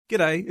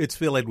G'day, it's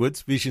Phil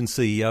Edwards, Vision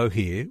CEO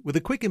here, with a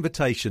quick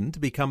invitation to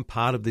become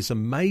part of this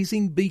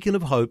amazing beacon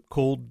of hope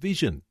called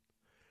Vision.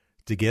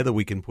 Together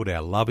we can put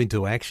our love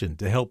into action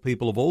to help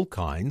people of all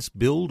kinds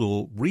build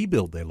or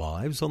rebuild their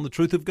lives on the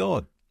truth of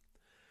God.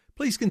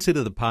 Please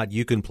consider the part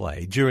you can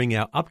play during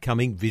our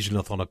upcoming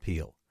Visionathon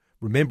appeal,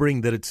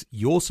 remembering that it's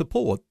your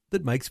support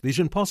that makes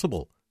Vision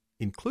possible,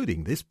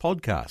 including this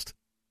podcast.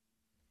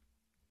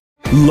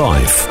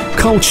 Life,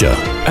 culture,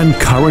 and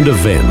current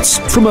events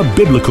from a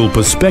biblical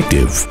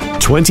perspective.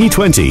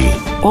 2020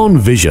 on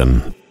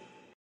Vision.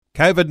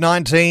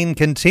 COVID-19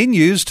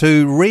 continues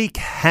to wreak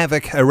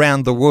havoc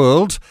around the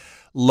world.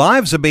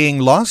 Lives are being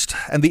lost,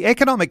 and the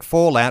economic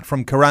fallout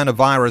from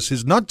coronavirus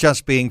is not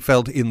just being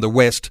felt in the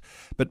West,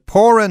 but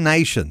poorer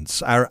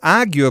nations are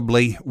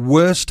arguably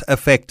worst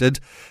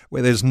affected,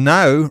 where there's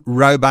no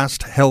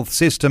robust health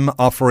system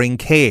offering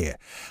care.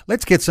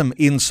 Let's get some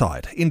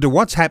insight into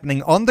what's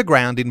happening on the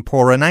ground in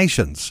poorer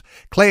nations.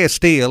 Clare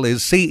Steele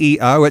is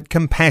CEO at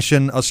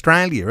Compassion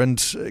Australia,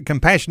 and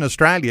Compassion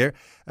Australia,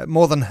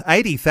 more than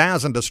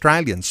 80,000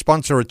 Australians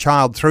sponsor a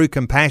child through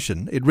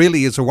Compassion. It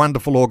really is a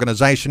wonderful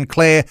organisation.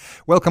 Clare,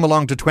 welcome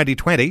along to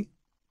 2020.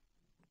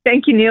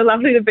 Thank you, Neil.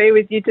 Lovely to be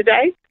with you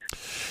today.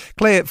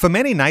 Clare, for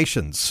many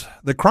nations,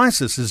 the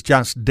crisis is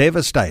just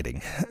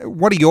devastating.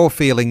 What are your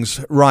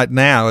feelings right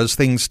now as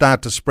things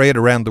start to spread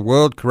around the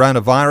world?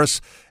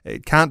 Coronavirus,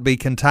 it can't be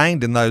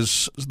contained in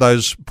those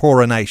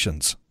poorer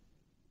nations.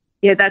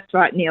 Yeah, that's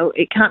right, Neil.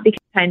 It can't be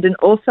contained. And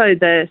also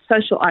the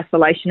social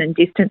isolation and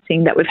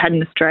distancing that we've had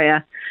in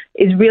Australia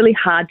is really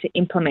hard to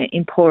implement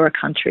in poorer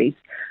countries.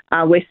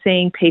 We're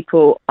seeing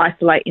people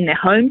isolate in their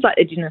homes like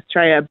they did in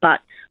Australia, but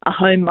a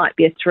home might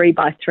be a 3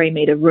 by 3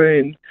 metre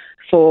room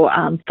for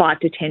 5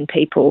 to 10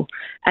 people.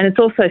 And it's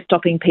also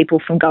stopping people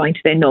from going to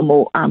their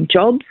normal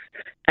jobs.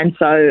 And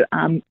so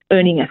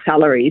earning a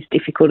salary is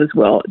difficult as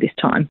well at this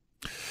time.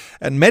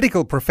 And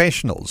medical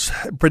professionals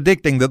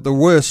predicting that the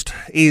worst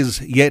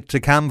is yet to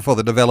come for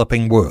the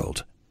developing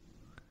world.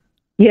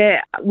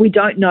 Yeah, we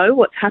don't know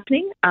what's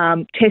happening.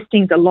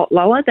 Testing's a lot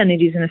lower than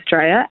it is in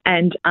Australia,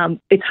 and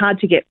it's hard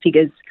to get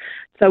figures.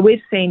 So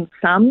we've seen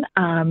some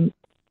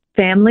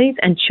families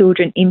and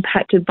children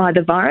impacted by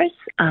the virus,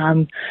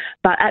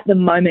 but at the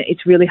moment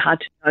it's really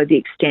hard to know the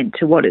extent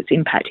to what it's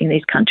impacting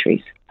these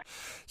countries.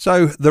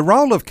 So the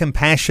role of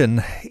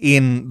Compassion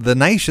in the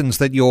nations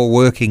that you're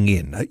working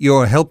in,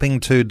 you're helping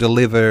to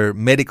deliver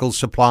medical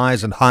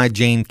supplies and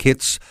hygiene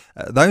kits,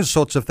 those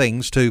sorts of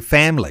things to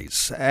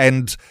families.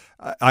 And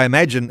I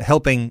imagine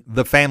helping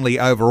the family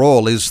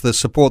overall is the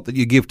support that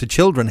you give to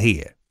children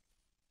here.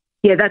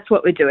 Yeah, that's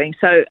what we're doing.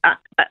 So,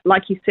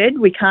 like you said,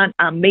 we can't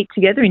meet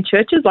together in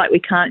churches like we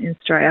can't in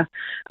Australia.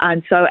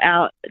 And so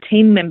our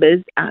team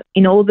members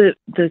in all the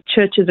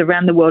churches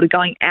around the world are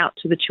going out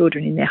to the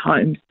children in their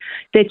homes.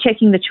 They're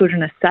checking the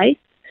children are safe.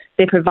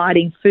 They're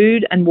providing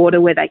food and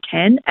water where they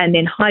can, and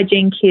then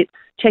hygiene kits,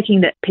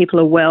 checking that people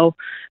are well,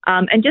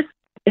 and just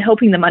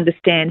helping them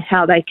understand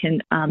how they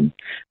can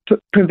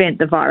prevent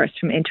the virus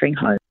from entering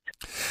homes.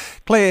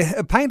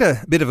 Clare, paint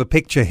a bit of a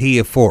picture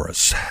here for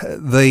us.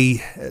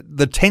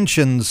 The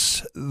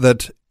tensions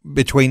that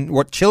between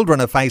what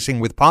children are facing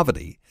with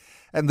poverty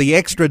and the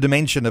extra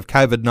dimension of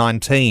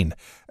COVID-19.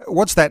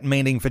 What's that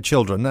meaning for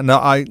children? And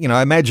I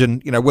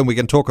imagine, when we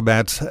can talk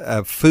about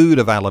food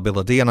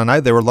availability, and I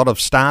know there are a lot of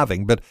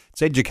starving, but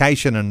it's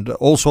education and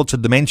all sorts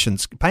of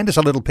dimensions. Paint us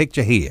a little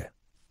picture here.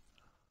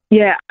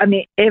 Yeah, I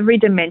mean, every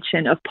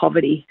dimension of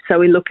poverty. So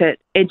we look at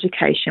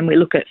education, we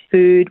look at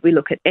food, we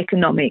look at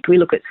economic, we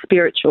look at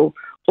spiritual.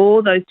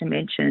 All those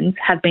dimensions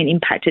have been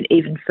impacted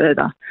even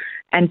further.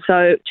 And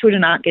so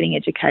children aren't getting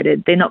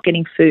educated, they're not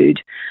getting food.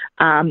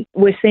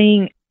 We're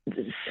seeing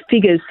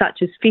figures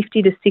such as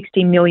 50 to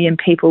 60 million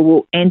people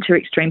will enter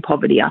extreme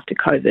poverty after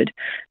COVID.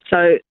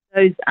 So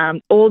those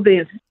all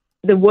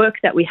the work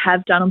that we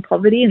have done on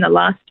poverty in the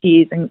last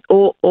years and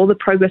all the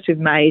progress we've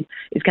made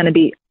is going to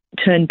be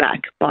turned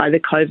back by the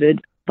COVID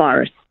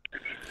virus.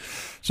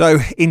 So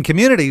in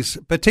communities,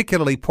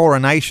 particularly poorer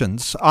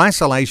nations,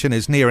 isolation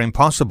is near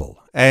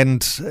impossible,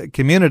 and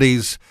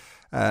communities,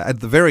 at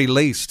the very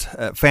least,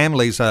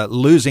 families are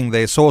losing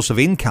their source of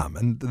income,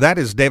 and that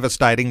is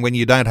devastating when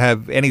you don't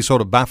have any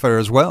sort of buffer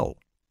as well.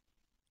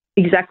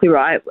 Exactly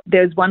right.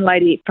 There's one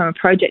lady from a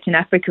project in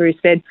Africa who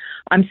said,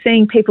 I'm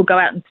seeing people go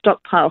out and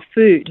stockpile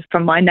food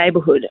from my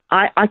neighbourhood.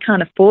 I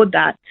can't afford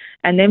that.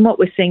 And then what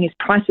we're seeing is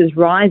prices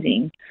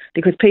rising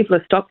because people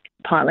are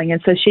stockpiling,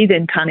 and so she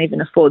then can't even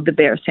afford the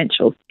bare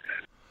essentials.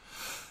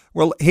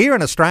 Well, here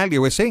in Australia,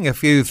 we're seeing a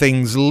few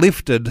things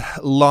lifted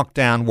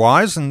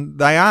lockdown-wise, and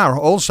they are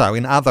also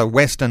in other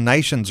Western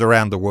nations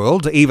around the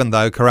world, even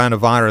though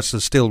coronavirus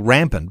is still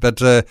rampant.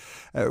 But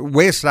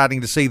we're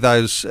starting to see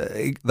those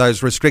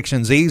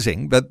restrictions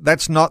easing, but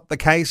that's not the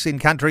case in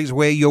countries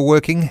where you're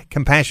working,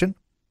 Compassion?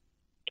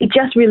 It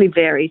just really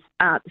varies.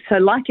 So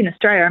like in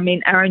Australia, I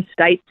mean, our own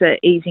states are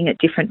easing at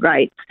different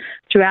rates.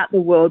 Throughout the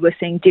world, we're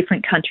seeing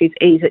different countries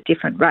ease at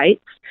different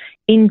rates.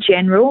 In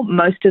general,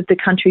 most of the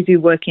countries we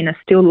work in are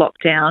still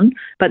locked down,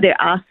 but there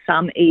are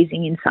some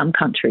easing in some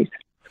countries.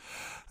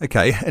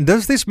 Okay, and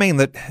does this mean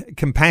that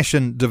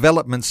compassion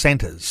development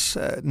centres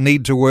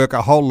need to work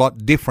a whole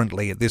lot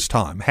differently at this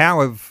time?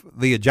 How have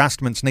the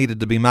adjustments needed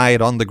to be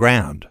made on the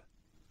ground?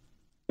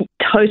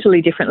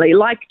 Totally differently.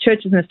 Like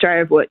churches in Australia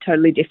have worked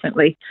totally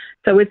differently.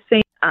 So we've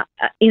seen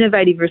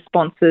innovative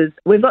responses.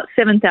 We've got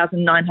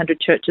 7,900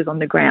 churches on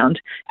the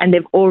ground and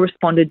they've all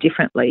responded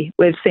differently.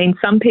 We've seen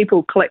some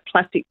people collect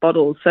plastic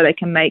bottles so they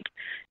can make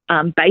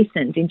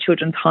basins in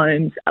children's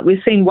homes.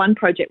 We've seen one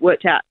project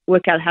work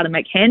out how to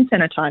make hand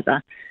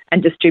sanitizer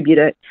and distribute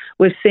it.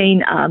 We've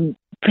seen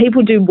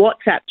people do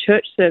WhatsApp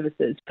church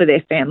services for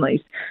their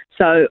families.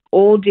 So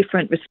all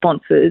different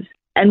responses.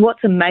 And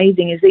what's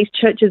amazing is these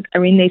churches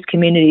are in these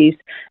communities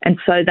and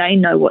so they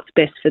know what's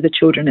best for the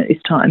children at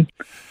this time.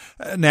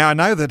 Now, I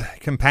know that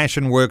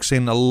compassion works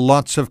in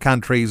lots of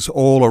countries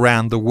all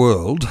around the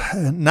world.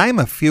 Name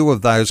a few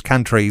of those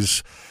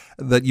countries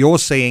that you're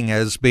seeing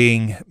as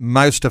being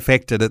most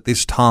affected at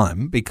this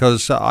time,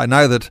 because I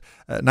know that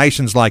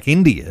nations like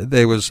India,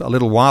 there was a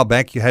little while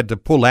back you had to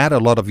pull out a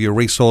lot of your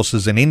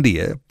resources in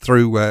India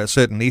through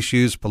certain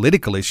issues,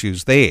 political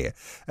issues there.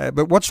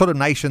 But what sort of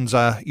nations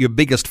are your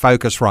biggest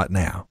focus right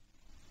now?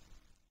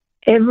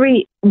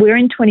 We're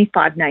in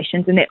 25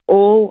 nations and they're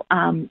all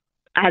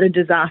at a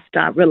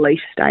disaster relief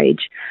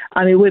stage.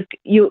 I mean,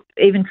 you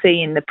even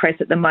see in the press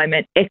at the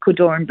moment,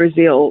 Ecuador and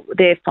Brazil,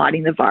 they're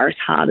fighting the virus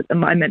hard at the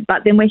moment.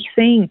 But then we're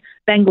seeing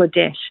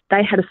Bangladesh,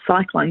 they had a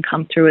cyclone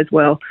come through as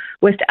well.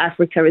 West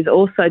Africa has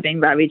also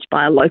been ravaged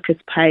by a locust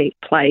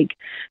plague.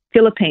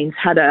 Philippines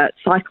had a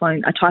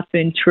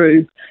typhoon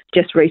through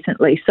just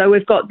recently. So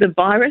we've got the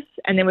virus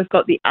and then we've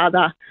got the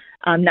other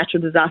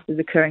natural disasters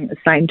occurring at the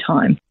same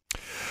time.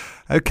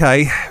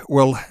 Okay,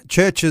 well,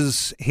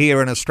 churches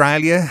here in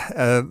Australia,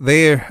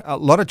 a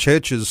lot of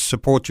churches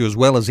support you as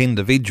well as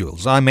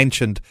individuals. I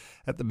mentioned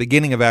at the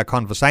beginning of our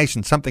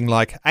conversation something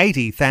like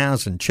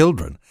 80,000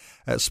 children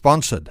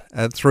sponsored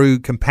through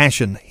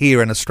Compassion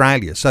here in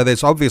Australia. So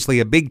there's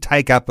obviously a big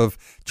take-up of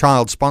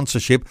child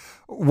sponsorship.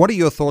 What are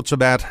your thoughts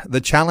about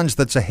the challenge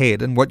that's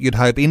ahead and what you'd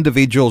hope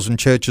individuals and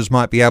churches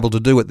might be able to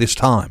do at this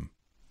time?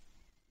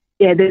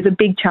 Yeah, there's a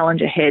big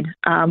challenge ahead.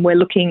 We're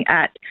looking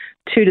at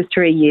 2 to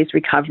 3 years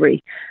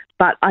recovery.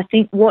 But I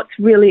think what's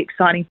really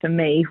exciting for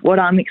me, what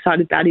I'm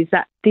excited about, is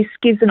that this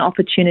gives an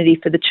opportunity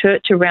for the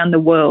church around the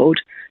world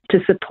to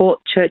support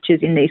churches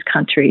in these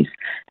countries.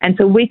 And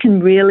so we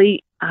can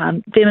really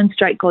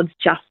demonstrate God's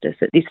justice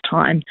at this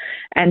time.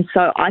 And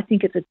so I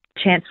think it's a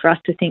chance for us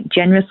to think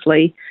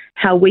generously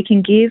how we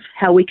can give,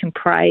 how we can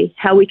pray,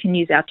 how we can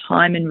use our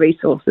time and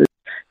resources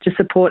to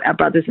support our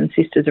brothers and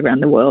sisters around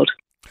the world.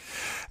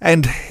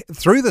 And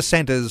through the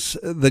centres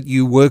that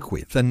you work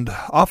with, and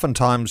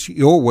oftentimes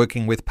you're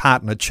working with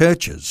partner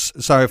churches,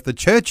 so if the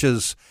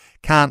churches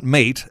can't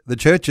meet, the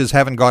churches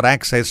haven't got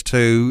access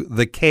to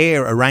the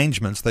care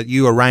arrangements that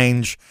you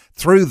arrange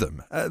through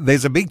them.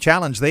 There's a big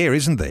challenge there,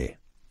 isn't there?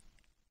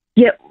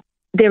 Yeah,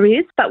 there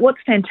is, but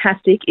what's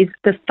fantastic is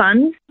the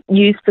funds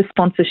used for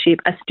sponsorship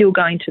are still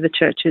going to the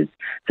churches.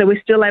 So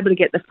we're still able to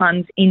get the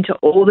funds into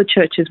all the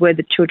churches where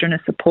the children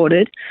are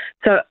supported.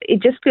 So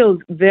it just feels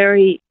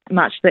very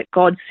much that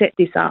God set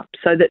this up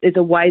so that there's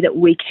a way that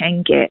we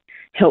can get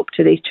help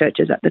to these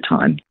churches at the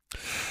time.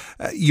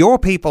 Your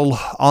people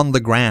on the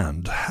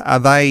ground, are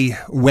they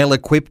well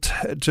equipped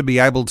to be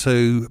able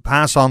to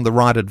pass on the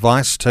right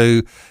advice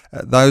to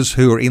those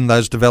who are in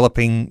those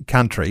developing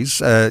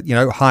countries?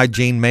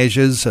 Hygiene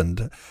measures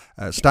and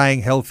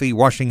staying healthy,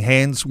 washing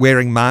hands,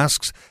 wearing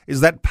masks.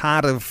 Is that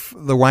part of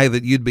the way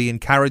that you'd be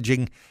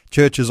encouraging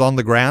churches on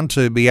the ground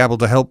to be able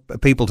to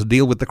help people to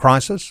deal with the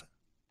crisis?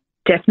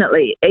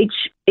 Definitely.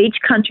 Each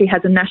country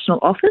has a national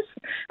office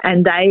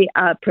and they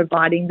are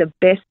providing the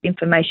best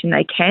information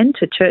they can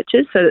to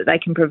churches so that they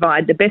can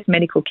provide the best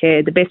medical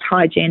care, the best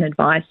hygiene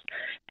advice,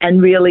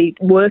 and really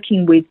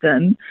working with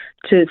them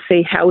to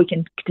see how we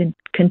can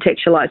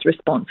contextualise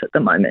response at the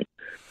moment.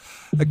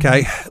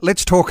 Okay,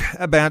 let's talk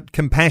about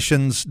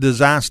Compassion's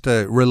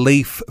Disaster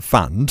Relief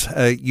Fund.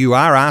 You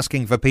are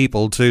asking for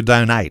people to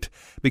donate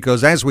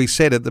because, as we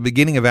said at the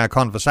beginning of our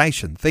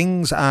conversation,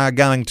 things are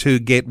going to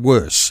get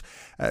worse.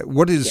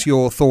 What is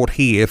your thought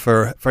here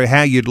for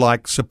how you'd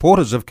like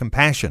supporters of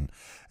Compassion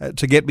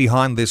to get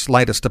behind this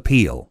latest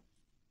appeal?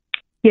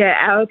 Yeah,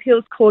 our appeal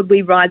is called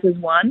We Rise as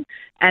One,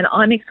 and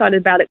I'm excited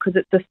about it because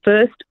it's the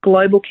first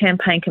global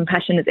campaign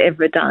Compassion has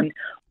ever done.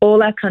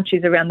 All our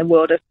countries around the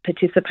world are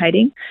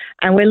participating,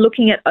 and we're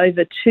looking at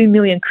over 2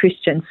 million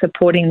Christians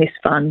supporting this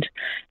fund.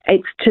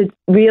 It's to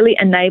really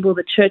enable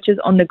the churches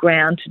on the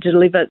ground to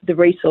deliver the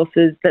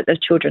resources that the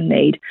children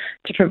need,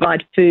 to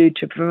provide food,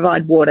 to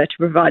provide water, to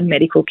provide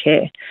medical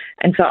care.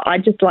 And so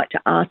I'd just like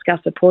to ask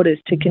our supporters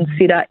to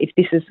consider if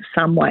this is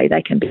some way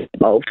they can be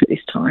involved at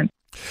this time.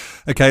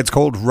 Okay, it's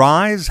called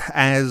Rise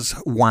as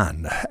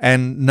One.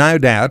 And no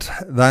doubt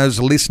those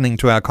listening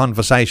to our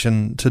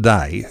conversation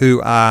today who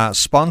are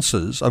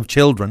sponsors of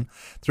children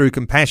through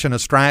Compassion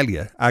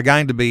Australia are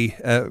going to be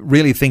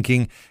really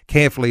thinking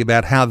carefully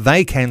about how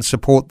they can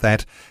support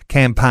that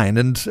campaign.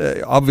 And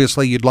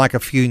obviously you'd like a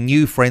few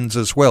new friends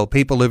as well,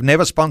 people who've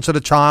never sponsored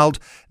a child,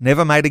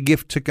 never made a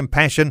gift to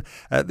Compassion.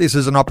 This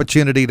is an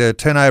opportunity to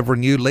turn over a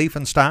new leaf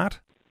and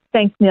start.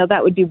 Thanks, Neil.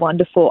 That would be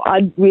wonderful.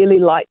 I'd really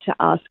like to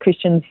ask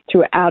Christians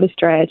throughout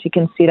Australia to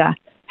consider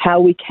how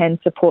we can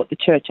support the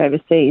church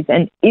overseas.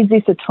 And is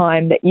this a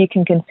time that you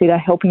can consider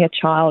helping a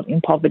child in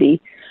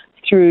poverty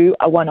through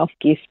a one-off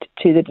gift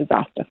to the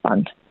Disaster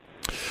Fund?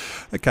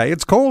 Okay,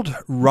 it's called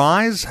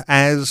Rise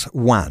as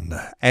One.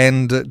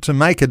 And to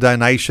make a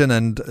donation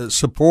and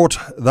support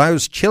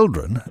those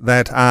children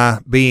that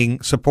are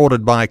being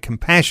supported by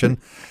Compassion,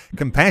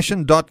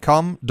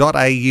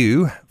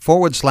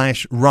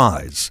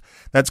 compassion.com.au/rise.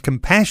 That's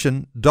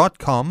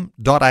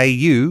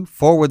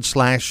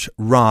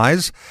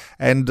compassion.com.au/rise.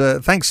 And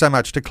thanks so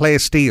much to Clare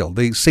Steele,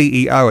 the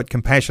CEO at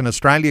Compassion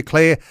Australia.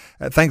 Claire,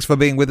 thanks for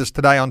being with us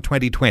today on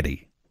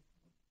 2020.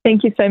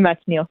 Thank you so much,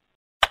 Neil.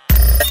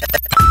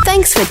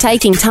 Thanks for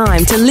taking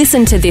time to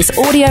listen to this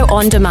audio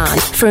on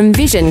demand from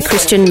Vision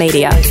Christian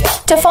Media.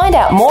 To find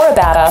out more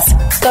about us,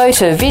 go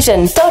to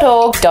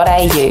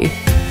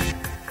vision.org.au.